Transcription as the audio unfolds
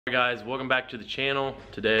Hey guys, welcome back to the channel.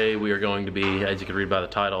 Today we are going to be, as you can read by the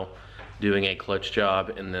title, doing a clutch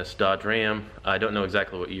job in this Dodge Ram. I don't know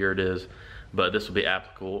exactly what year it is, but this will be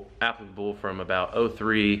applicable from about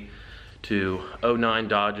 03 to 09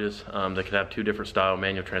 Dodges. They could have two different style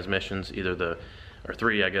manual transmissions, or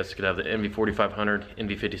three I guess. It could have the NV5600,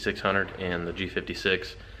 NV5600, and the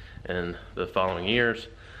G56 in the following years.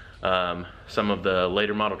 Some of the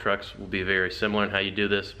later model trucks will be very similar in how you do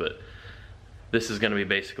this, but this is going to be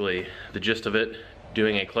basically the gist of it,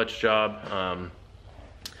 doing a clutch job.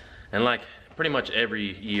 And like pretty much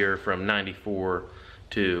every year from 94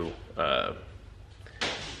 to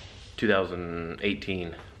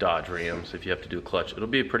 2018 Dodge Rams, if you have to do a clutch, it'll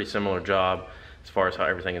be a pretty similar job as far as how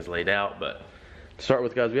everything is laid out. But to start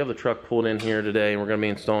with, guys, we have the truck pulled in here today, and we're going to be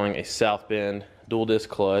installing a South Bend dual disc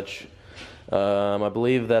clutch. I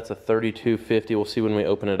believe that's a 3250. We'll see when we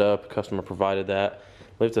open it up. Customer provided that.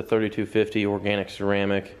 I believe it's a 3250 organic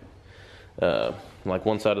ceramic. Like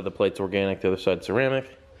one side of the plate's organic, the other side's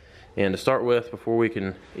ceramic. And to start with, before we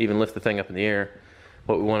can even lift the thing up in the air,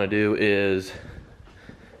 what we want to do is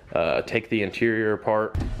take the interior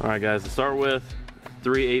apart. Alright guys, to start with,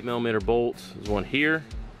 3 8mm bolts. There's one here,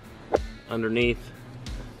 underneath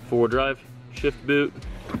four-wheel drive shift boot,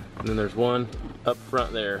 and then there's one up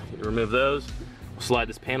front there. You remove those, we'll slide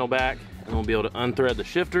this panel back, and we'll be able to unthread the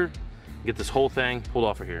shifter, get this whole thing pulled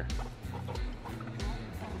off of here.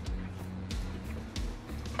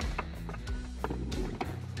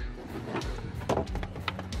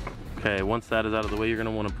 Okay, once that is out of the way, you're going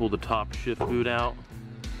to want to pull the top shift boot out.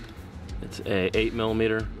 It's a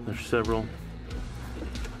 8mm. There's several.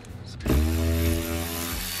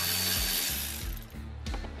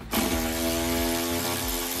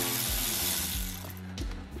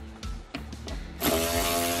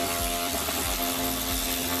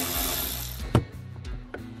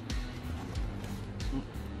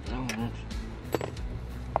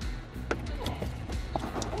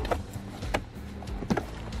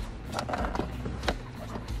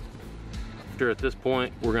 At this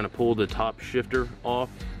point, we're going to pull the top shifter off.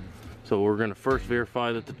 So we're going to first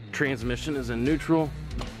verify that the transmission is in neutral.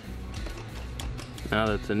 Now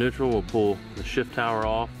that it's in neutral, we'll pull the shift tower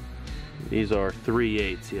off. These are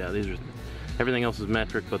 3/8. Yeah, these are, everything else is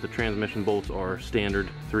metric, but the transmission bolts are standard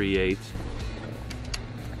 3/8.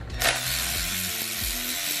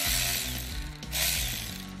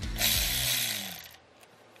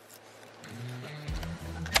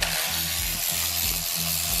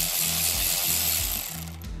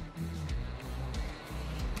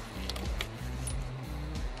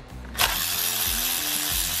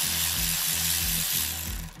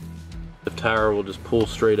 The tower will just pull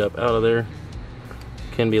straight up out of there.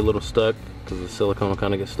 Can be a little stuck because the silicone will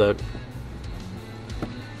kind of get stuck.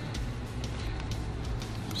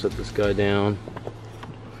 Set this guy down,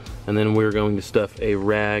 and then we're going to stuff a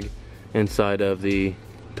rag inside of the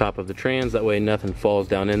top of the trans. That way nothing falls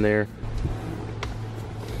down in there.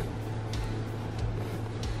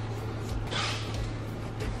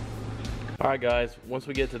 Alright guys, once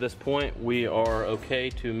we get to this point, we are okay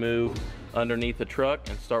to move underneath the truck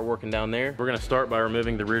and start working down there. We're going to start by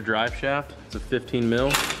removing the rear drive shaft. It's a 15 mil.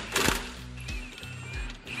 It's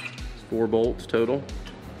 4 bolts total.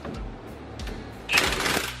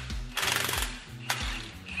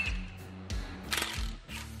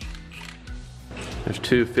 There's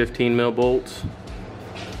 2 15 mil bolts.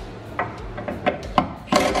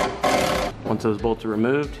 Once those bolts are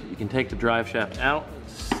removed, you can take the drive shaft out,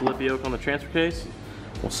 slip the yoke on the transfer case.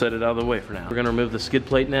 We'll set it out of the way for now. We're going to remove the skid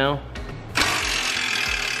plate now.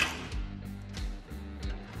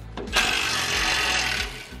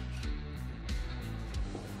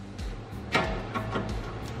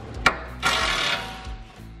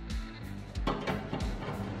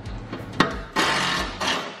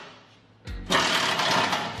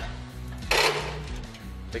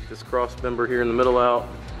 Take this cross member here in the middle out.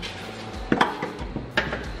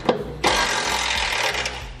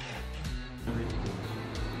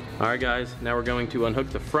 Alright guys, now we're going to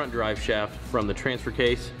unhook the front drive shaft from the transfer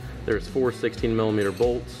case. There's 4 16mm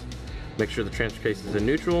bolts. Make sure the transfer case is in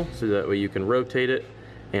neutral so that way you can rotate it,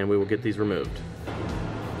 and we will get these removed.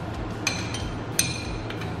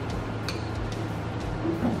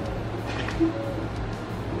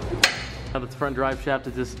 Now that the front drive shaft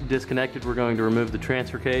is disconnected, we're going to remove the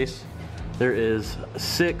transfer case. There is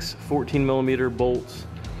 6 14mm bolts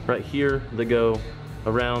right here that go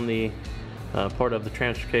around the part of the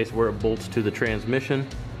transfer case where it bolts to the transmission.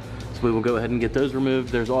 So we will go ahead and get those removed.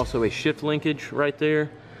 There's also a shift linkage right there,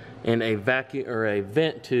 and a vacuum or a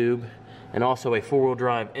vent tube, and also a 4-wheel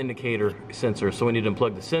drive indicator sensor. So we need to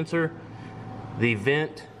unplug the sensor, the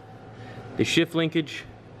vent, the shift linkage,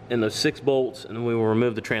 in those 6 bolts, and then we will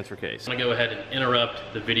remove the transfer case. I'm gonna go ahead and interrupt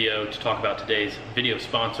the video to talk about today's video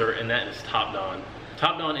sponsor, and that is TopDon.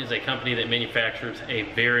 TopDon is a company that manufactures a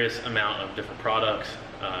various amount of different products,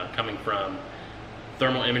 coming from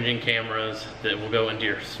thermal imaging cameras that will go into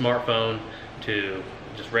your smartphone to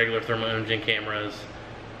just regular thermal imaging cameras,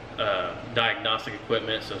 diagnostic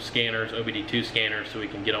equipment, so scanners, OBD2 scanners, so we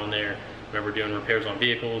can get on there whenever doing repairs on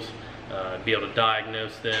vehicles, be able to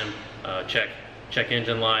diagnose them, check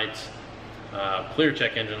engine lights, clear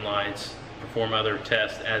check engine lights, perform other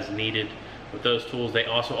tests as needed. With those tools, they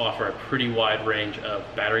also offer a pretty wide range of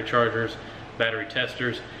battery chargers, battery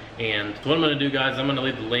testers, and so what I'm going to do, guys, I'm going to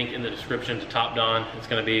leave the link in the description to TopDon. It's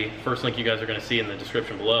going to be the first link you guys are going to see in the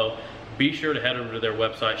description below. Be sure to head over to their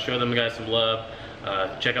website, show them guys some love,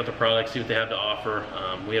 check out the products, see what they have to offer.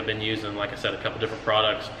 We have been using, like I said, a couple different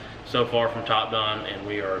products so far from TopDon, and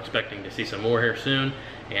we are expecting to see some more here soon,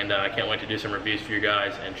 and I can't wait to do some reviews for you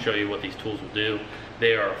guys and show you what these tools will do.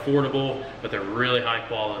 They are affordable, but they're really high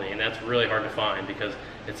quality, and that's really hard to find because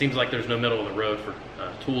it seems like there's no middle of the road for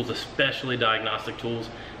tools, especially diagnostic tools.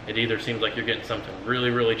 It either seems like you're getting something really,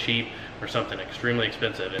 really cheap or something extremely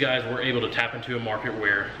expensive. You guys were able to tap into a market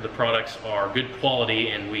where the products are good quality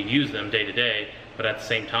and we use them day to day, but at the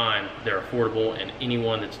same time, they're affordable, and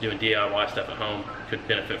anyone that's doing DIY stuff at home could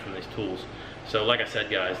benefit from these tools. So like I said,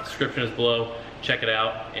 guys, the description is below. Check it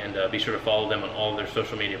out, and be sure to follow them on all of their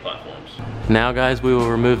social media platforms. Now, guys, we will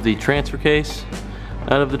remove the transfer case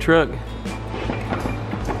out of the truck.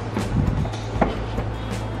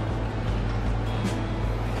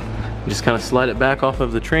 Just kind of slide it back off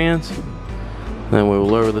of the trans, then we will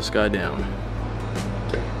lower this guy down.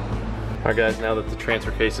 Alright, guys, now that the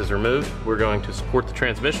transfer case is removed, we're going to support the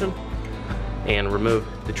transmission and remove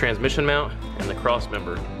the transmission mount and the cross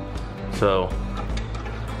member. So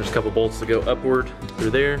there's a couple bolts that go upward through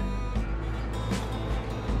there.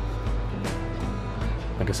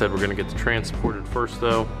 Like I said, we're going to get the trans supported first,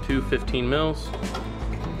 though. 2 15 mils.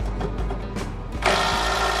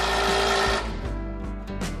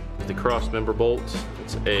 The cross member bolts,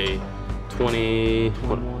 it's a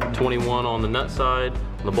 21 on the nut side.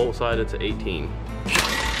 On the bolt side, it's an 18.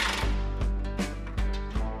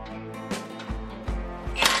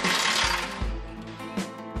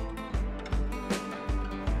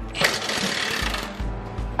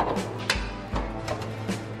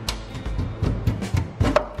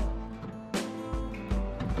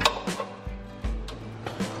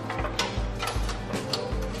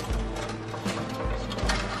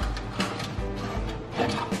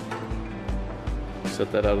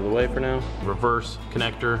 Set that out of the way for now. Reverse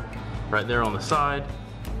connector right there on the side.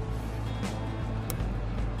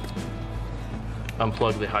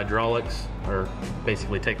 Unplug the hydraulics, or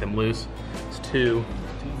basically take them loose. It's 2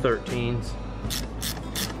 13s.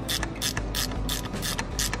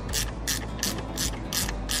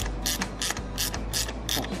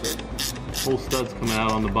 Full studs coming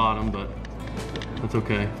out on the bottom, but that's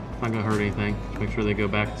okay. It's not gonna hurt anything. Make sure they go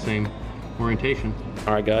back the same orientation.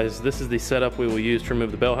 All right, guys, this is the setup we will use to remove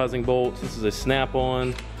the bell housing bolts. This is a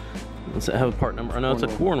snap-on. Let's have a part number. Oh, no, it's a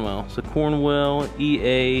Cornwell. It's a Cornwell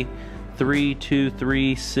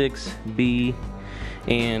EA3236B,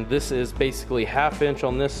 and this is basically 1/2 inch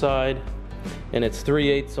on this side, and it's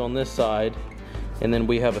 3/8 on this side, and then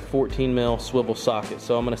we have a 14 mil swivel socket.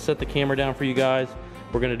 So I'm going to set the camera down for you guys.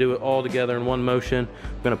 We're going to do it all together in one motion.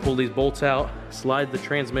 We're going to pull these bolts out, slide the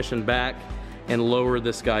transmission back, and lower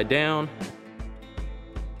this guy down.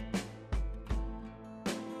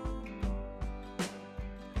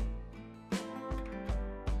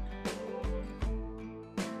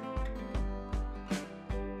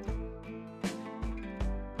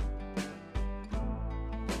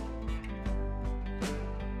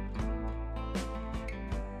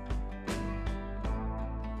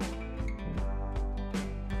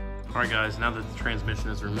 All right, guys, now that the transmission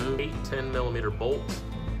is removed, 8 10mm bolts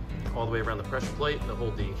all the way around the pressure plate to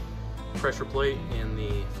hold the pressure plate and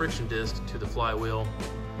the friction disc to the flywheel.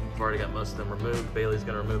 I've already got most of them removed. Bailey's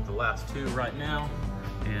gonna remove the last 2 right now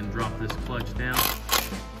and drop this clutch down. Last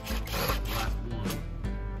one.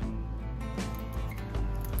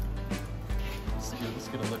 Let's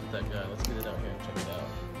get a look at that guy. Let's get it out here and check it out.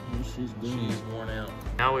 She's worn out.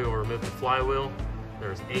 Now we will remove the flywheel.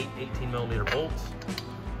 There's 8 18mm bolts.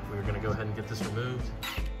 We're gonna go ahead and get this removed.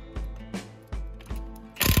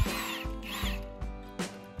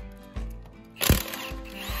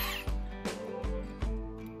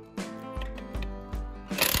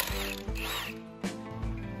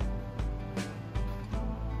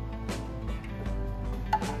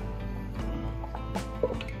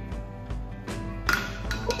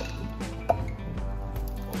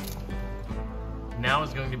 Now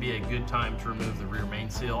is going to be a good time to remove the rear main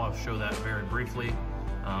seal. I'll show that very briefly.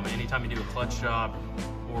 Anytime you do a clutch job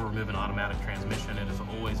or remove an automatic transmission, it is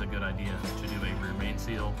always a good idea to do a rear main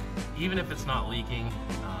seal. Even if it's not leaking,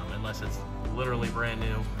 unless it's literally brand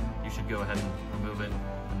new, you should go ahead and remove it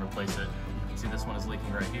and replace it. You can see this one is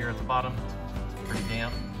leaking right here at the bottom. It's pretty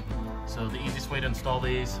damp. So the easiest way to install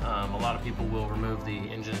these, a lot of people will remove the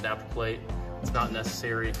engine adapter plate. It's not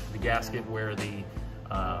necessary. The gasket where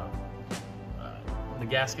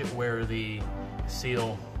the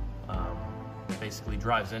seal basically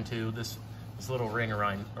drives into, this little ring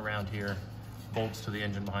around here bolts to the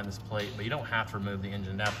engine behind this plate, but you don't have to remove the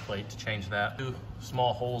engine adapter plate to change that. 2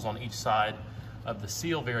 small holes on each side of the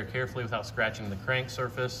seal very carefully without scratching the crank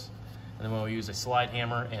surface. And then we'll use a slide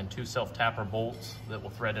hammer and 2 self-tapper bolts that will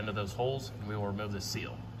thread into those holes, and we will remove the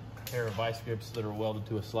seal. A pair of vice grips that are welded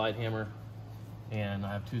to a slide hammer, and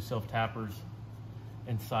I have 2 self-tappers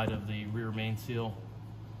inside of the rear main seal.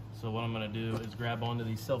 So what I'm going to do is grab onto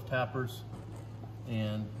these self-tappers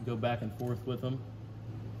and go back and forth with them.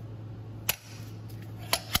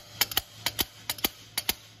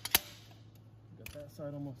 Got that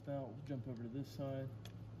side almost out. We'll jump over to this side.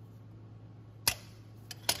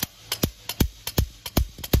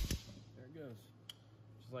 There it goes.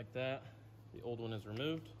 Just like that. The old one is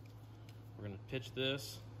removed. We're going to pitch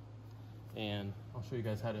this, and I'll show you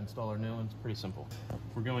guys how to install our new one. It's pretty simple.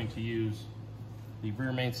 We're going to use the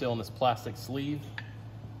rear main seal in this plastic sleeve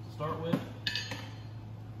to start with. You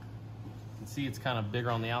can see it's kind of bigger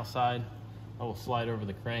on the outside. I will slide over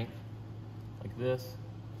the crank like this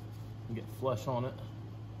and get flush on it.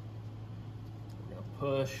 We're going to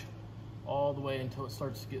push all the way until it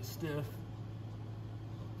starts to get stiff.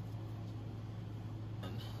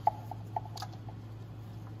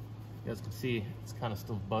 You guys can see it's kind of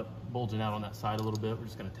still bulging out on that side a little bit. We're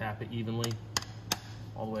just going to tap it evenly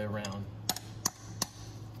all the way around.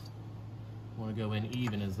 You want to go in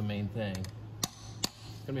even is the main thing.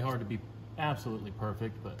 It's going to be hard to be absolutely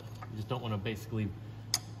perfect, but you just don't want to basically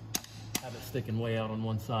have it sticking way out on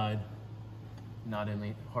one side, not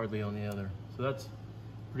hardly on the other. So that's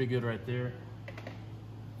pretty good right there.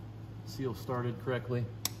 Seal started correctly.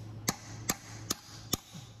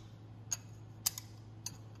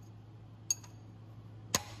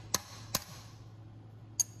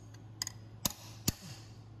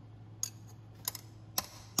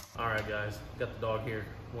 All right, guys, got the dog here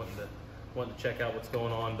wanting to check out what's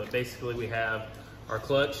going on, but basically we have our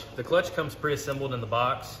clutch. The clutch comes pre-assembled in the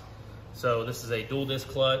box. So this is a dual disc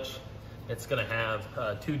clutch. It's gonna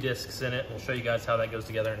have 2 discs in it. We'll show you guys how that goes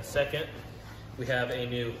together in a second. We have a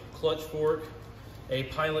new clutch fork, a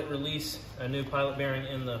pilot release, a new pilot bearing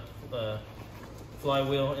in the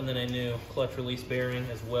flywheel, and then a new clutch release bearing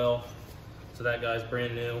as well. So that guy's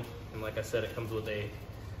brand new. And like I said, it comes with a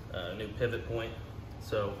new pivot point.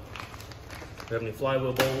 So we have new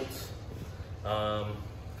flywheel bolts, a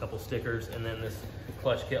couple stickers, and then this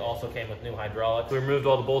clutch kit also came with new hydraulics. We removed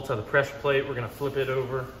all the bolts out of the pressure plate. We're gonna flip it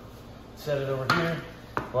over, set it over here.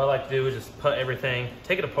 What I like to do is just put everything,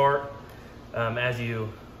 take it apart. As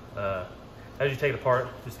you take it apart,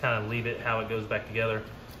 just kind of leave it how it goes back together.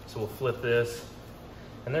 So we'll flip this,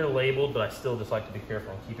 and they're labeled, but I still just like to be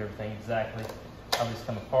careful and keep everything exactly how these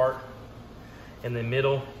come apart. In the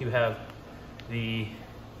middle, you have the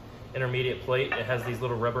intermediate plate. It has these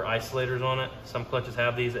little rubber isolators on it. Some clutches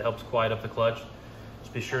have these. It helps quiet up the clutch.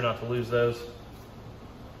 Just be sure not to lose those.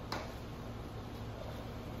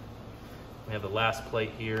 We have the last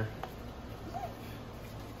plate here.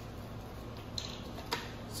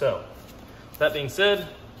 So, that being said,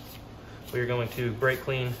 we are going to brake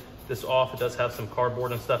clean this off. It does have some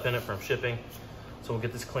cardboard and stuff in it from shipping. So we'll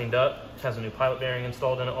get this cleaned up. It has a new pilot bearing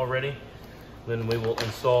installed in it already. Then we will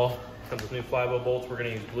install, comes with new flywheel bolts. We're gonna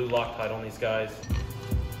use blue Loctite on these guys.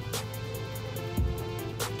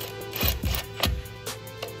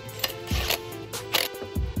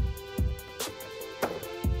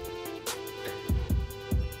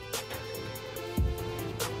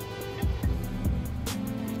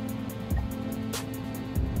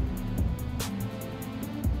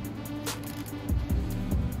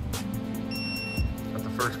 Got the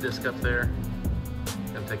first disc up there.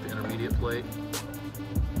 Gonna take the intermediate plate.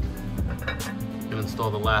 Gonna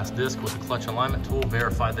install the last disc with the clutch alignment tool,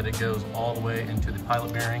 verify that it goes all the way into the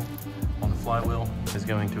pilot bearing on the flywheel. Is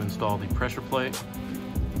going to install the pressure plate,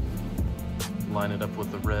 line it up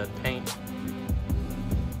with the red paint.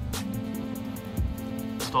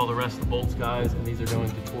 Install the rest of the bolts, guys, and these are going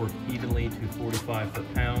to torque evenly to 45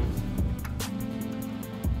 foot-pounds.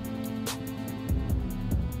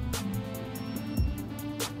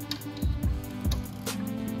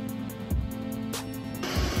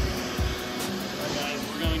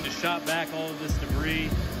 shot back all of this debris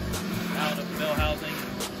out of the bell housing.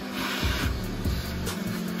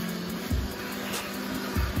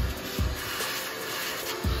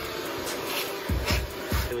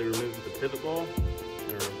 Remove the pivot ball,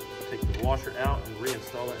 or take the washer out and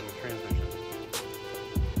reinstall it in the transmission.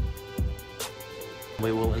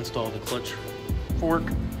 We will install the clutch fork.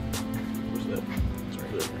 Where's that? It's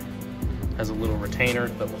right there. Has a little retainer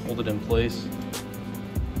that will hold it in place.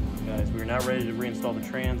 Guys, we are now ready to reinstall the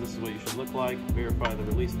trans. This is what you should look like. Verify the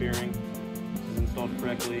release bearing is installed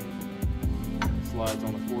correctly. Slides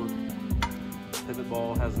on the fork. Pivot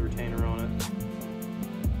ball has the retainer on it.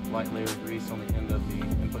 Light layer of grease on the end of the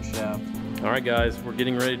input shaft. All right, guys, we're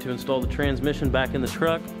getting ready to install the transmission back in the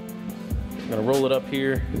truck. I'm gonna roll it up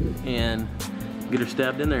here and get her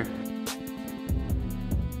stabbed in there.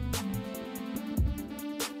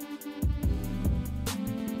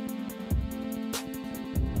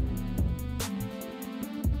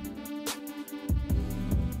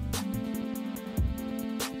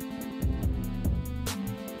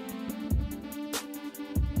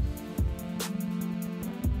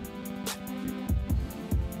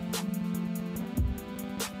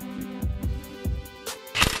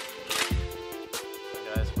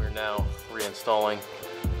 Now reinstalling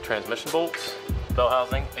transmission bolts, bell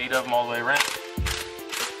housing, 8 of them all the way around.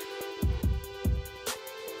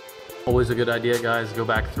 Always a good idea, guys, go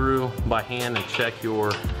back through by hand and check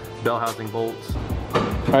your bell housing bolts.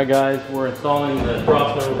 All right, guys, we're installing the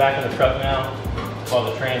crossmember back in the truck now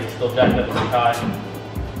while the trans is still jacked up pretty high.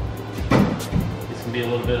 This can be a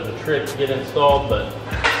little bit of a trick to get installed, but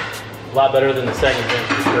a lot better than the second gen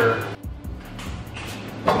for sure.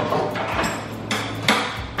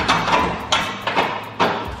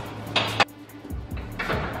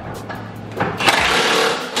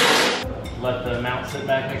 Let the mount sit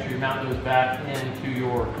back, make sure your mount goes back into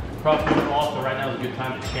your crossmember. Also, right now is a good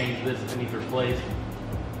time to change this if it needs replaced.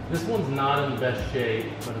 This one's not in the best shape,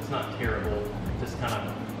 but it's not terrible. It's just kind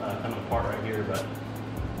of coming apart right here, but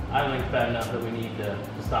I don't think it's bad enough that we need to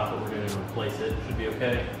stop what we're doing and replace it. It should be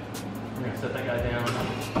okay. We're gonna set that guy down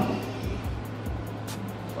just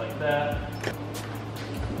like that.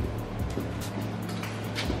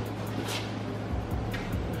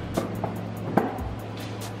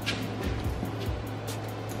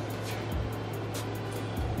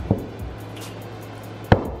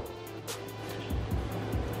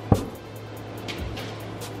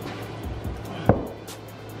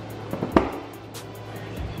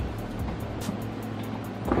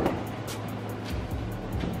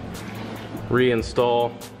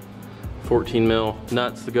 Reinstall 14 mil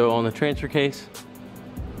nuts to go on the transfer case.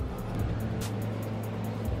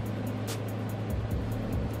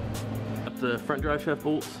 Up the front drive shaft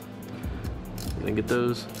bolts and then get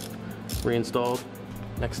those reinstalled.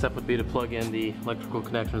 Next step would be to plug in the electrical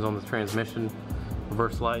connections on the transmission,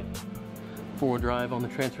 reverse light, forward drive on the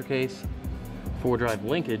transfer case, forward drive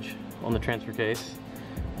linkage on the transfer case,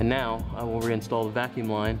 and now I will reinstall the vacuum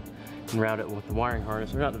line and route it with the wiring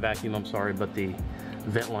harness, or not the vacuum, I'm sorry, but the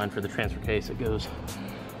vent line for the transfer case. It goes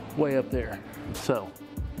way up there. So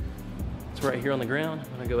it's right here on the ground.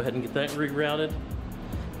 I'm gonna go ahead and get that rerouted,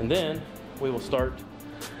 and then we will start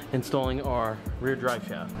installing our rear drive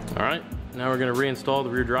shaft. All right, now we're gonna reinstall the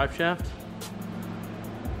rear drive shaft.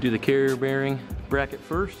 Do the carrier bearing bracket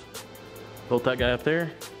first, bolt that guy up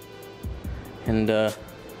there, and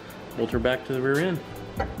bolt her back to the rear end.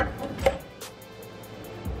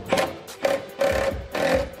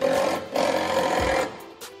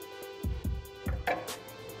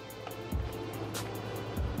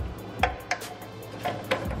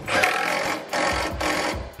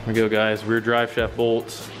 Here we go, guys. Rear drive shaft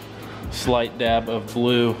bolts, slight dab of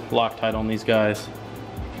blue Loctite on these guys.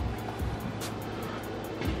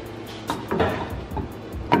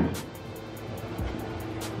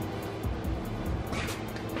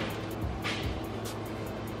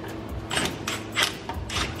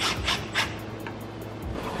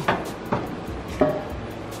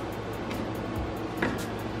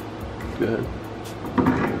 Good.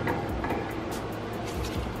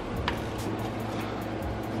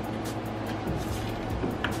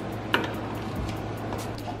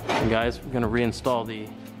 And guys, we're going to reinstall the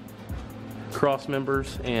cross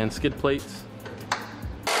members and skid plates.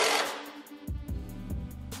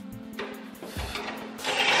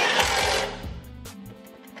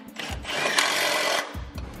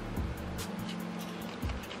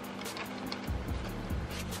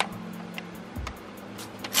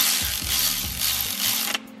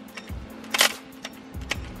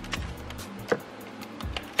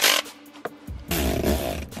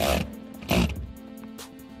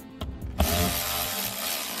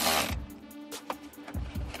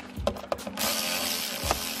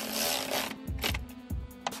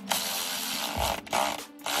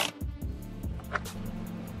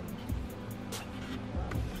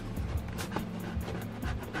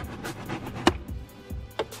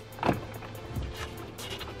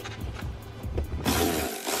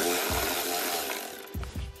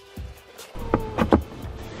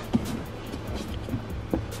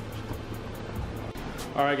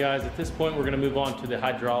 All right guys, at this point we're gonna move on to the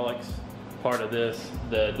hydraulics part of this.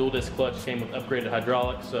 The dual disc clutch came with upgraded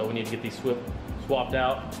hydraulics, so we need to get these swapped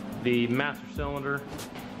out. The master cylinder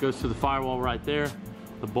goes to the firewall right there.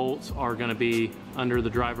 The bolts are gonna be under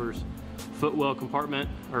the driver's footwell compartment,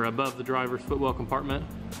 or above the driver's footwell compartment.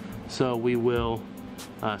 So we will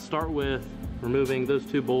start with removing those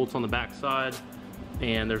 2 bolts on the back side,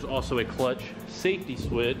 and there's also a clutch safety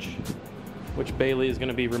switch, which Bailey is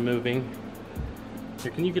gonna be removing.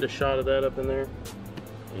 Here, can you get a shot of that up in there?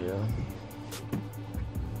 Yeah.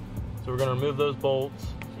 So we're gonna remove those bolts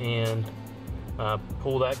and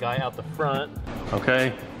pull that guy out the front.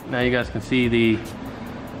 Okay, now you guys can see the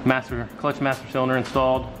clutch master cylinder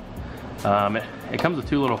installed. It comes with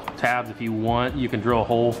 2 little tabs. If you want, you can drill a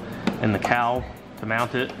hole in the cowl to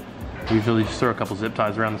mount it. Usually just throw a couple zip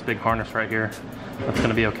ties around this big harness right here. That's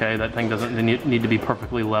gonna be okay. That thing doesn't need to be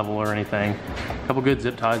perfectly level or anything. A couple good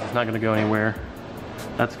zip ties, it's not gonna go anywhere.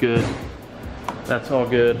 That's good. That's all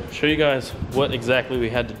good. I'll show you guys what exactly we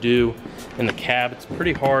had to do in the cab. It's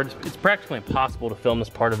pretty hard. It's practically impossible to film this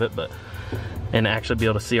part of it, and actually be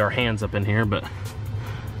able to see our hands up in here, but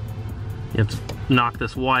you have to knock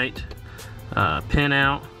this white pin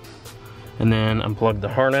out and then unplug the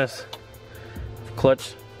harness,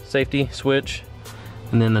 clutch safety switch,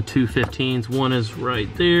 and then the 2 15s. One is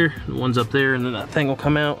right there, and one's up there, and then that thing will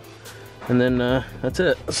come out, and then that's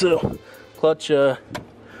it. So clutch,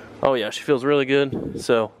 oh yeah, she feels really good.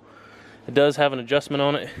 So it does have an adjustment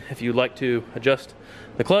on it if you'd like to adjust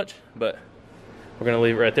the clutch, but we're gonna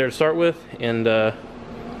leave it right there to start with, and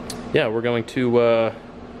yeah, we're going to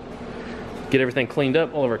get everything cleaned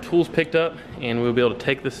up, all of our tools picked up, and we'll be able to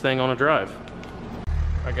take this thing on a drive.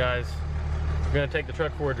 All right guys, we're gonna take the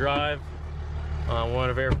truck for a drive. We want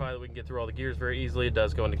to verify that we can get through all the gears very easily. It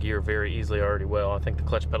does go into gear very easily already well. I think the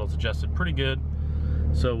clutch pedal's adjusted pretty good.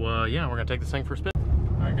 So yeah, we're gonna take this thing for a spin.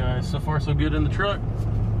 All right guys, so far so good in the truck.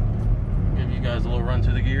 Give you guys a little run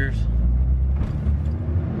through the gears.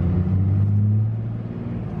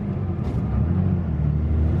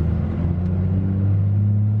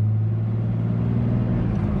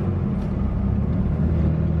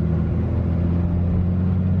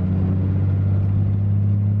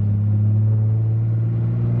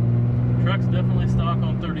 Truck's definitely stock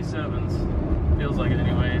on 37s. Feels like it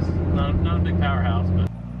anyways. Not a big powerhouse, but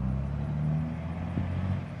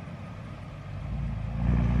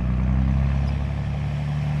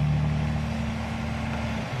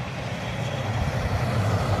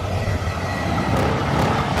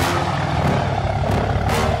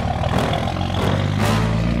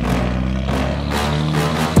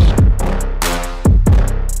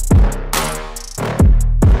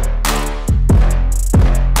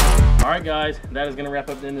alright guys, that is going to wrap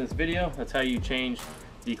up the end of this video. That's how you change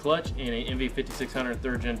the clutch in a NV5600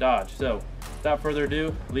 3rd gen Dodge. So without further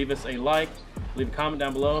ado, leave us a like, leave a comment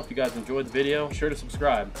down below if you guys enjoyed the video. Be sure to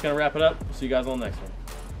subscribe. It's going to wrap it up. We'll see you guys on the next one.